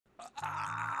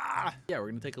Yeah, we're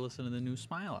gonna take a listen to the new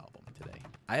Smile album today.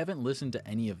 I haven't listened to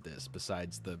any of this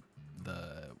besides the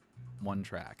one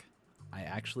track. I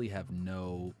actually have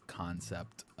no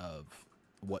concept of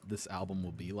what this album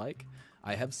will be like.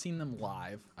 I have seen them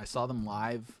live. I saw them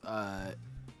live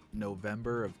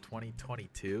November of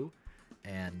 2022,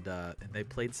 and they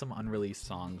played some unreleased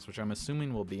songs, which I'm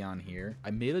assuming will be on here.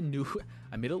 I made a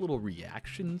little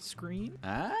reaction screen.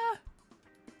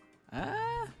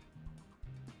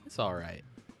 It's all right.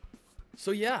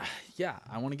 So yeah,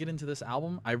 I want to get into this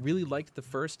album. I really liked the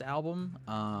first album.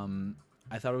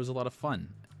 I thought it was a lot of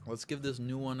fun. Let's give this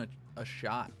new one a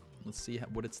shot. Let's see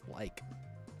what it's like.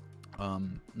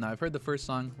 Now I've heard the first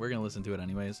song. We're gonna listen to it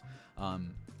anyways.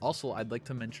 Also, I'd like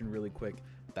to mention really quick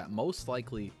that most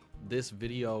likely this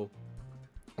video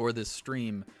or this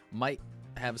stream might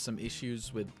have some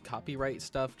issues with copyright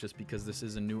stuff, just because this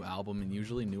is a new album, and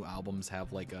usually new albums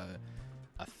have like a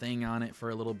thing on it for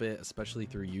a little bit, especially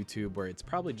through YouTube, where it's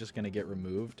probably just gonna get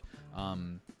removed.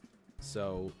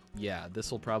 So yeah, this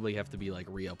will probably have to be like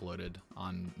re-uploaded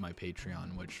on my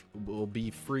Patreon, which will be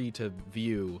free to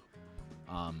view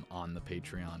on the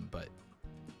Patreon, but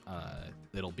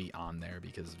it'll be on there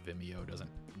because Vimeo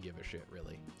doesn't give a shit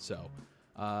really. So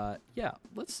yeah,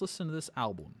 let's listen to this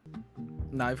album.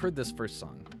 Now I've heard this first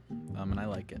song, and I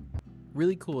like it.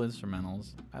 Really cool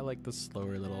instrumentals. I like the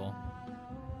slower little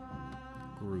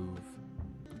groove.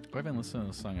 I haven't listened to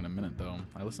this song in a minute though.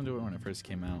 I listened to it when it first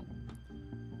came out.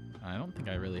 I don't think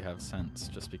I really have since,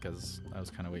 just because I was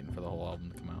kind of waiting for the whole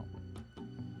album to come out.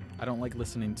 I don't like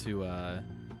listening to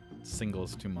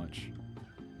singles too much.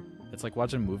 It's like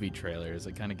watching movie trailers.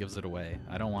 It kind of gives it away.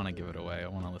 I don't want to give it away. I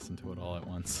want to listen to it all at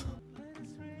once.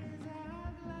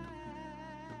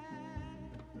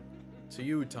 To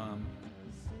you, Thom.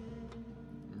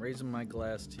 I'm raising my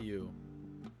glass to you.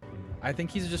 I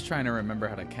think he's just trying to remember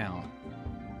how to count.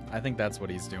 I think that's what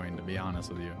he's doing, to be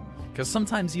honest with you. Because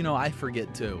sometimes, you know, I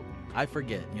forget too. I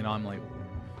forget. You know, I'm like,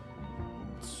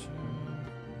 2,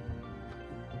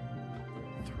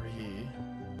 3.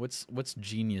 What's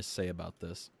Genius say about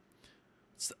this?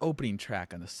 It's the opening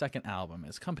track on the second album.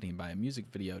 It's accompanied by a music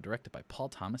video directed by Paul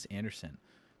Thomas Anderson.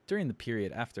 During the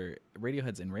period after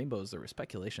Radiohead's In Rainbows, there was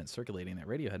speculation circulating that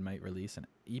Radiohead might release an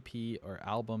EP or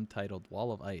album titled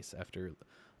Wall of Ice after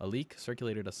a leak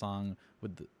circulated with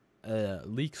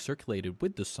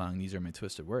the song These Are My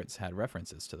Twisted Words had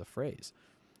references to the phrase.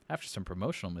 After some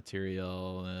promotional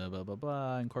material,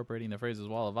 incorporating the phrases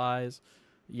Wall of Eyes.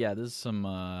 Yeah, this is some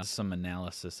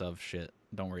analysis of shit.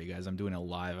 Don't worry, guys. I'm doing a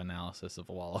live analysis of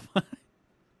Wall of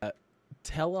Eyes.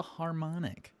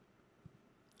 Teleharmonic.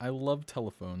 I love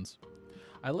telephones.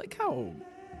 I like how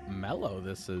mellow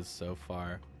this is so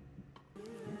far.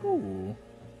 Ooh.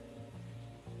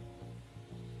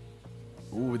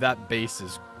 Ooh, that bass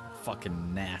is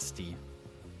fucking nasty.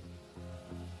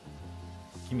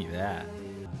 Give me that.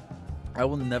 I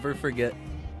will never forget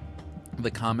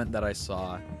the comment that I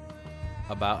saw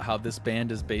about how this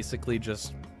band is basically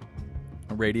just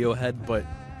Radiohead, but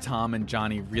Thom and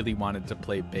Jonny really wanted to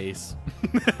play bass.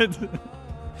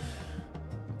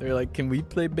 They're like, can we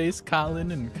play bass,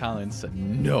 Colin? And Colin said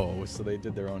no, so they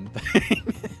did their own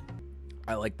thing.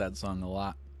 I like that song a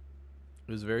lot.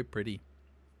 It was very pretty.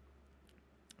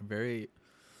 Very,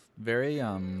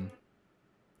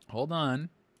 hold on.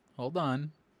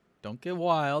 Don't get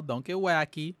wild, don't get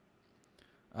wacky.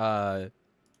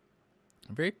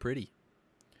 Very pretty.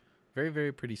 Very,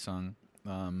 very pretty song.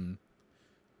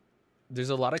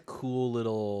 There's a lot of cool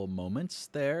little moments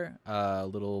there.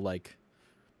 Little, like,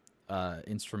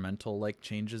 instrumental, like,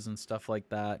 changes and stuff like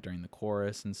that during the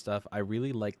chorus and stuff. I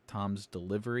really liked Thom's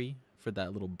delivery for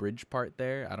that little bridge part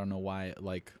there. I don't know why it,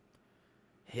 like,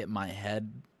 hit my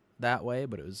head that way,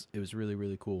 but it was really,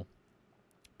 really cool.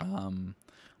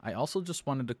 I also just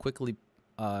wanted to quickly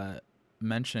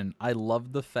mention, I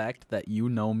love the fact that You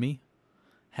Know Me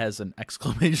has an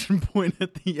exclamation point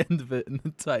at the end of it in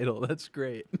the title. That's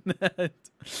great.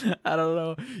 I don't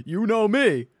know. You know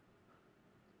me.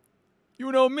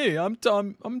 You know me. I'm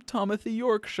Tomothy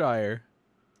Yorkshire.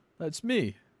 That's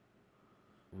me.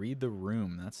 Read the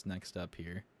Room. That's next up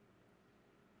here.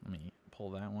 Let me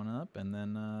pull that one up, and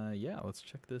then yeah, let's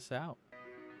check this out.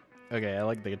 Okay, I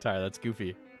like the guitar. That's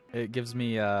goofy. It gives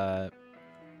me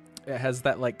it has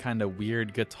that like kind of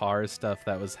weird guitar stuff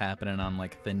that was happening on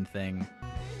like Thin Thing.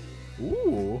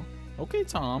 Ooh, okay,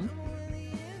 Thom.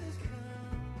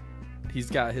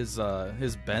 He's got his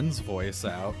Ben's voice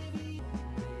out.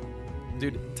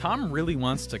 Dude, Thom really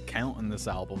wants to count in this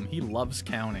album. He loves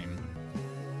counting.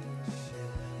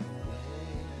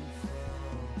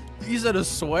 He said a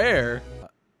swear.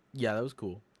 Yeah, that was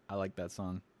cool. I like that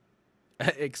song.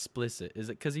 Explicit. Is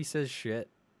it because he says shit?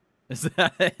 Is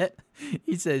that it?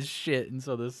 He says shit, and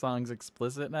so this song's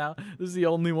explicit now? This is the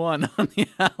only one on the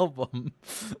album.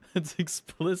 It's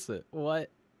explicit.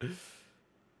 What?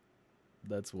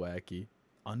 That's wacky.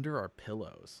 Under our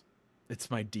pillows. It's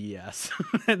my DS.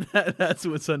 That's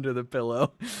what's under the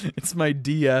pillow. It's my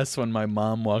DS when my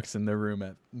mom walks in the room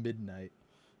at midnight.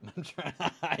 I'm trying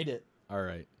to hide it. All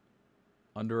right.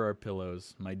 Under our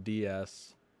pillows. My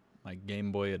DS. My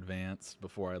Game Boy Advance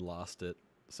before I lost it.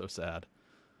 So sad.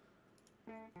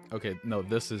 Okay, no,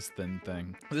 this is Thin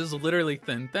Thing. This is literally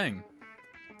Thin Thing.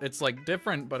 It's like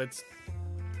different, but it's...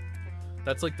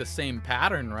 That's like the same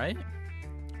pattern, right?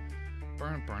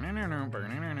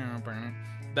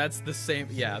 That's the same...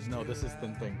 Yeah, no, this is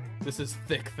Thin Thing. This is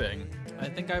Thick Thing. I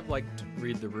think I've liked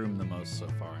Read the Room the most so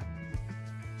far.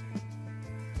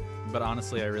 But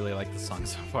honestly, I really like the song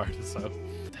so far, so...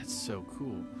 That's so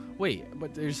cool. Wait,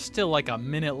 but there's still like a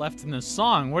minute left in the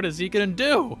song. What is he gonna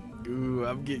do? Ooh,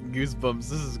 I'm getting goosebumps.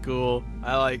 This is cool.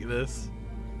 I like this.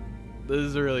 This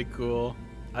is really cool.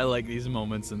 I like these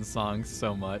moments in songs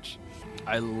so much.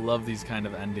 I love these kind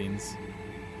of endings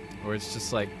where it's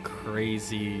just like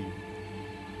crazy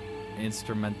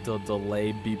instrumental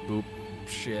delay beep boop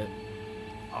shit.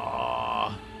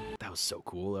 Oh, that was so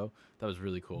cool though. That was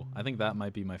really cool. I think that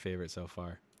might be my favorite so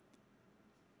far.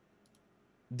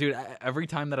 Dude, every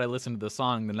time that I listen to the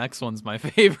song, the next one's my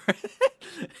favorite.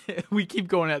 We keep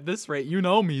going at this rate. You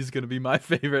know me is going to be my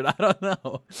favorite. I don't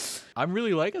know. I'm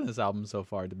really liking this album so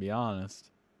far, to be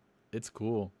honest. It's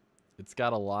cool. It's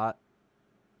got a lot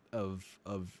of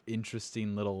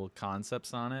interesting little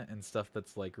concepts on it and stuff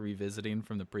that's like revisiting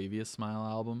from the previous Smile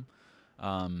album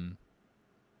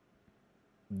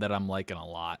that I'm liking a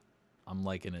lot. I'm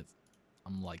liking it.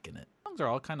 I'm liking it. Songs are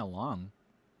all kind of long.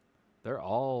 They're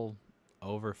all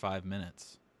over 5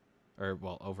 minutes. Or,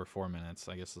 well, over 4 minutes.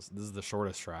 I guess this is the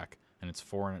shortest track, and it's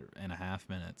 4.5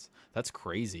 minutes. That's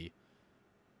crazy.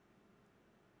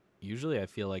 Usually I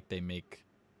feel like they make,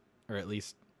 or at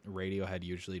least Radiohead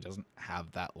usually doesn't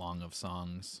have that long of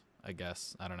songs, I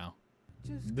guess. I don't know.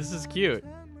 This is cute.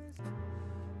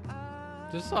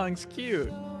 This song's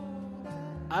cute.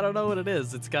 I don't know what it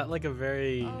is. It's got like a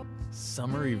very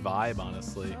summery vibe,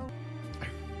 honestly.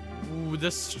 Ooh,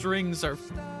 the strings are...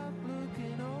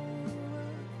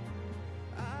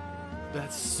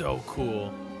 That's so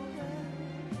cool.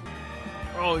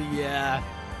 Oh yeah.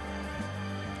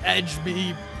 Edge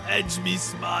me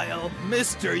smile,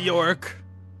 Mr. Yorke.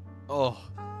 Oh.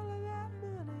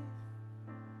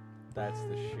 That's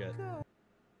the shit.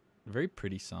 Very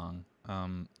pretty song.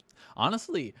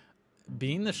 Honestly,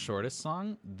 being the shortest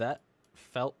song, that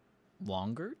felt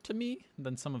longer to me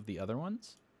than some of the other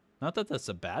ones. Not that that's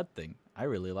a bad thing. I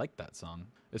really like that song.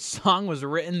 The song was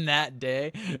written that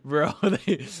day, bro.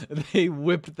 They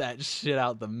whipped that shit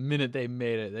out the minute they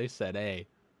made it. They said, "Hey,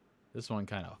 this one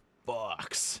kind of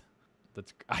fucks."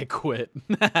 I quit.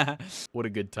 What a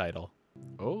good title.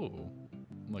 Oh,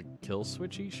 like kill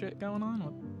switchy shit going on.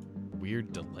 What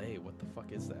weird delay. What the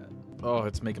fuck is that? Oh,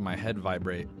 it's making my head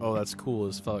vibrate. Oh, that's cool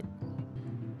as fuck.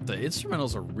 The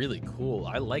instrumentals are really cool.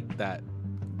 I like that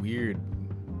weird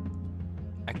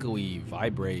echoey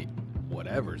vibrate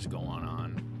whatever's going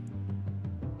on.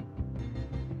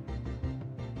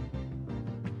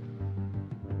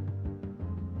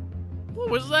 What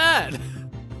was that?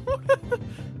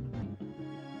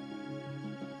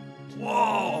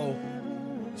 Whoa!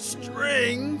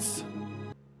 Strings!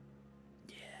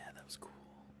 Yeah, that was cool.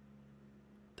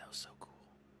 That was so cool.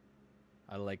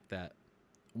 I like that.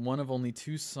 One of only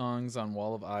 2 songs on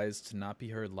Wall of Eyes to not be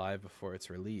heard live before its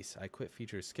release. I Quit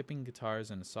features skipping guitars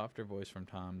and a softer voice from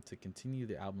Thom to continue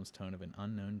the album's tone of an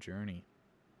unknown journey.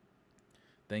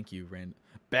 Thank you, Rand.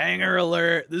 Banger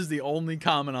alert! This is the only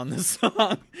comment on this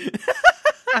song.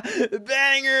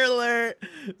 Banger alert!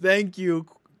 Thank you,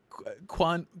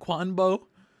 Quanbo.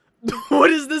 What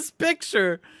is this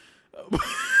picture?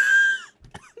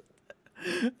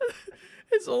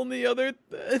 His only other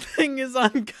thing is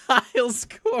on Kyle's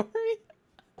Corey.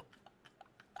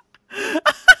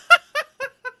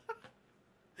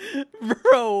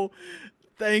 Bro,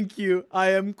 thank you.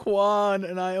 I am Quan,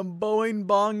 and I am boing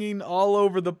bonging all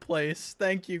over the place.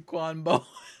 Thank you, Quanbo.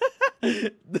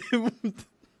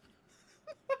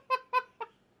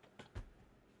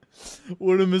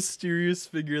 What a mysterious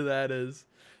figure that is.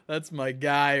 That's my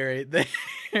guy right there.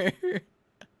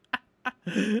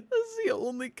 That's the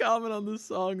only comment on this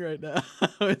song right now.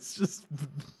 It's just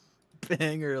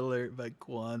banger alert by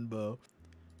Quanbo.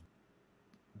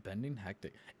 Bending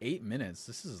Hectic. 8 minutes.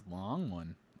 This is a long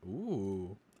one.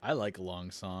 Ooh, I like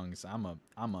long songs. I'm a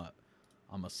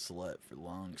slut for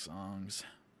long songs.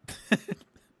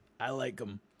 I like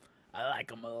them. I like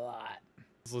them a lot.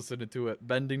 Let's listen to it.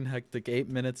 Bending Hectic, 8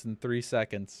 minutes and 3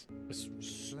 seconds. It's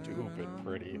stupid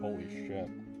pretty. Holy shit.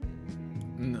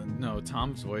 No,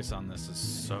 Thom's voice on this is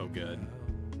so good.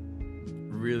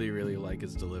 Really, really like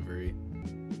his delivery.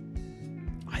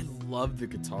 I love the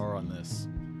guitar on this.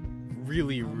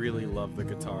 Really, really love the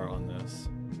guitar on this.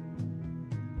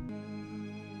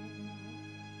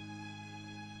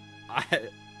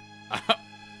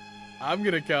 I'm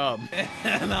gonna come.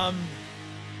 And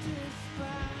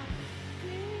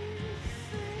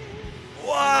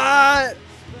what?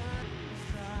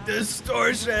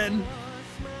 Distortion.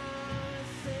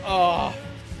 Oh.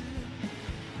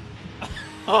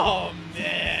 Oh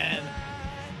man.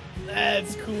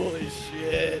 That's cool as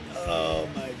shit. Oh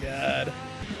my god.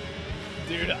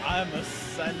 Dude, I'm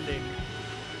ascending.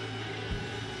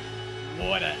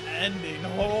 What an ending.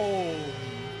 Oh.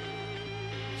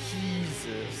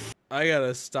 Jesus. I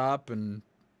gotta stop and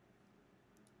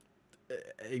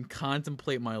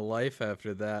contemplate my life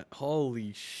after that.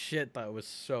 Holy shit, that was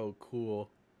so cool.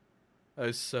 That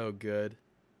was so good.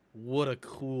 What a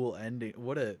cool ending.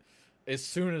 As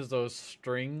soon as those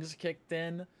strings kicked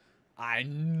in, I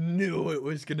knew it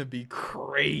was gonna be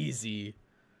crazy.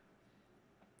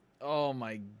 Oh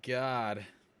my god.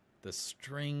 The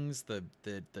strings, the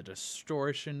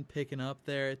distortion picking up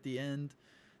there at the end.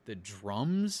 The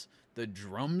drums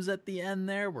at the end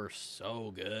there were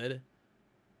so good.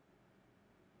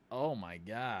 Oh my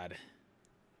god.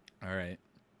 All right,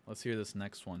 let's hear this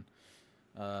next one.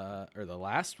 Or the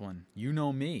last one. You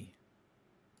Know Me.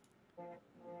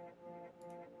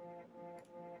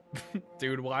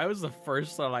 Dude, why was the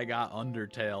first thought I got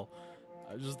Undertale?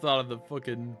 I just thought of the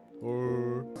fucking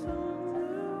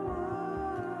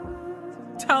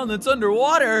town that's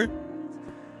underwater.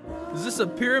 Is this a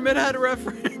Pyramid Head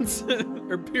reference?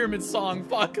 Or Pyramid Song?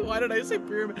 Fuck, why did I say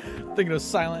Pyramid? I'm thinking of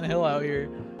Silent Hill out here.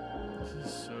 This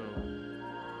is so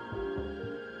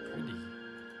pretty.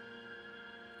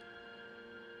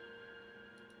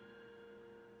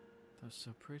 That was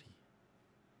so pretty.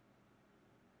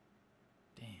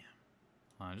 Damn.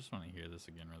 Oh, I just want to hear this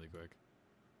again really quick.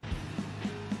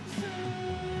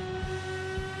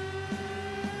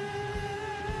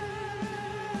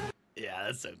 Yeah,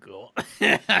 that's so cool.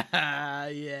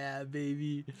 Yeah,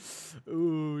 baby.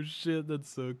 Oh shit, that's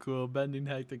so cool. Bending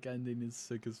Hectic ending is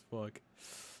sick as fuck.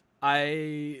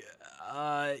 Yeah,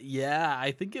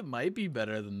 I think it might be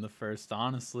better than the first,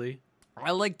 honestly.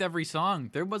 I liked every song.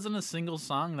 There wasn't a single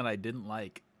song that I didn't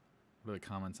like. What are the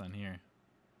comments on here?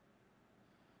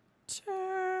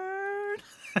 Turn.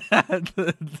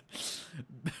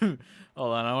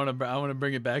 Hold on, I want to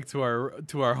bring it back to our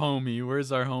homie.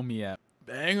 Where's our homie at?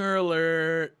 Banger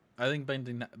alert! I think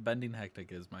Bending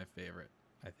Hectic is my favorite.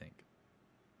 I think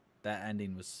that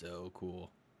ending was so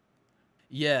cool.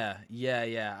 Yeah.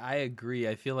 I agree.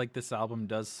 I feel like this album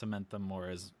does cement them more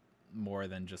as more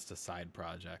than just a side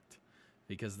project,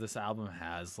 because this album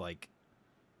has like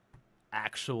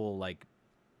actual, like,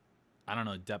 I don't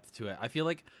know, depth to it. I feel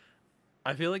like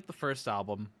the first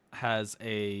album has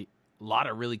a lot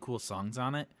of really cool songs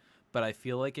on it, but I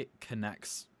feel like it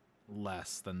connects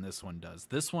less than this one does.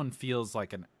 This one feels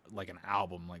like an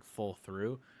album, like full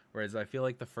through, whereas I feel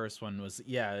like the first one was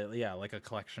like a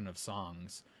collection of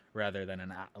songs rather than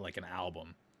an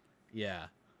album. Yeah,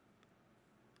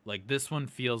 like this one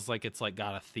feels like it's like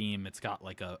got a theme, it's got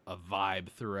like a vibe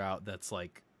throughout that's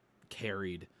like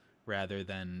carried, rather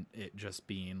than it just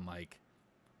being like,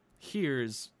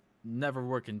 here's Never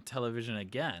Work in Television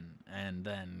Again, and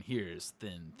then here's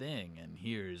Thin Thing, and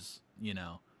here's, you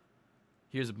know,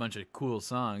 here's a bunch of cool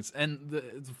songs. And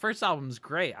the first album's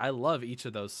great. I love each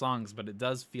of those songs, but it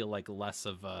does feel like less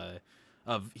of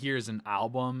here's an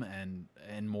album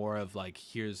and more of like,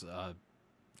 here's a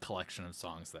collection of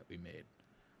songs that we made.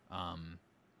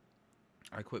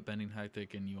 I Quit Bending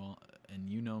Hectic and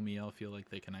You Know Me all feel like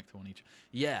they connect to one each.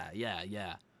 Yeah.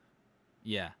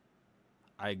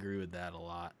 I agree with that a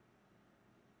lot.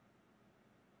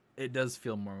 It does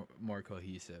feel more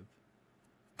cohesive.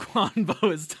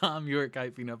 Quanbo is Thom Yorke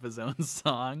hyping up his own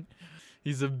song.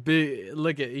 He's a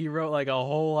big, he wrote like a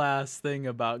whole ass thing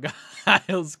about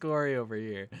Giles Corey over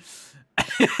here.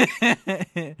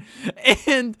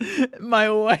 And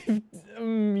my wife,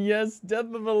 yes,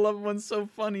 Death of a Loved One's so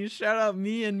funny. Shout out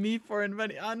me for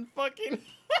inventing on fucking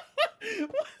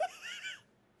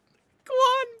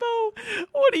Quanbo.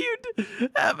 What do you do?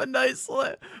 Have a nice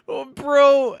life. Oh,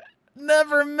 bro,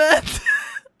 never met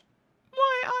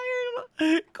my iron.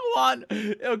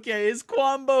 Okay, is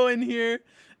Quanbo in here?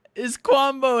 Is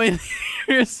Quanbo in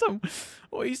here?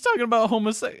 What he's talking about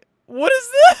homosexual. What is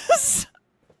this?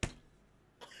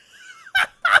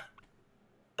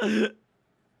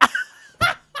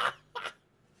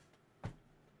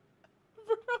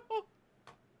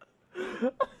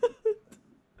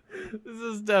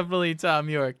 is definitely Thom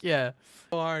Yorke, yeah.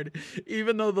 Hard.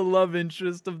 Even though the love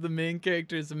interest of the main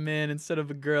character is a man instead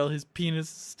of a girl, his penis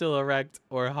is still erect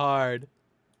or hard.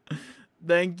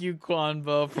 Thank you,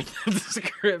 Quanvo, for the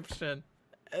description.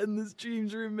 And this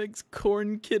Dreams Remix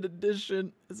Corn Kid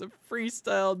Edition is a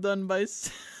freestyle done by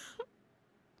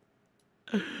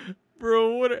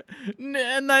Bro, what? And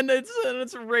then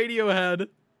it's Radiohead,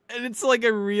 and it's like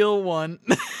a real one.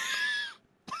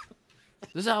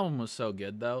 This album was so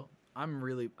good, though. I'm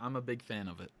a big fan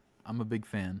of it. I'm a big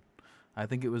fan. I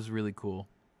think it was really cool.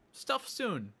 Stuff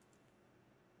soon.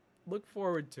 Look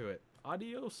forward to it.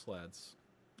 Adios, lads.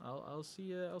 I'll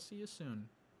see you soon.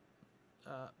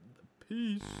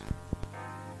 Peace.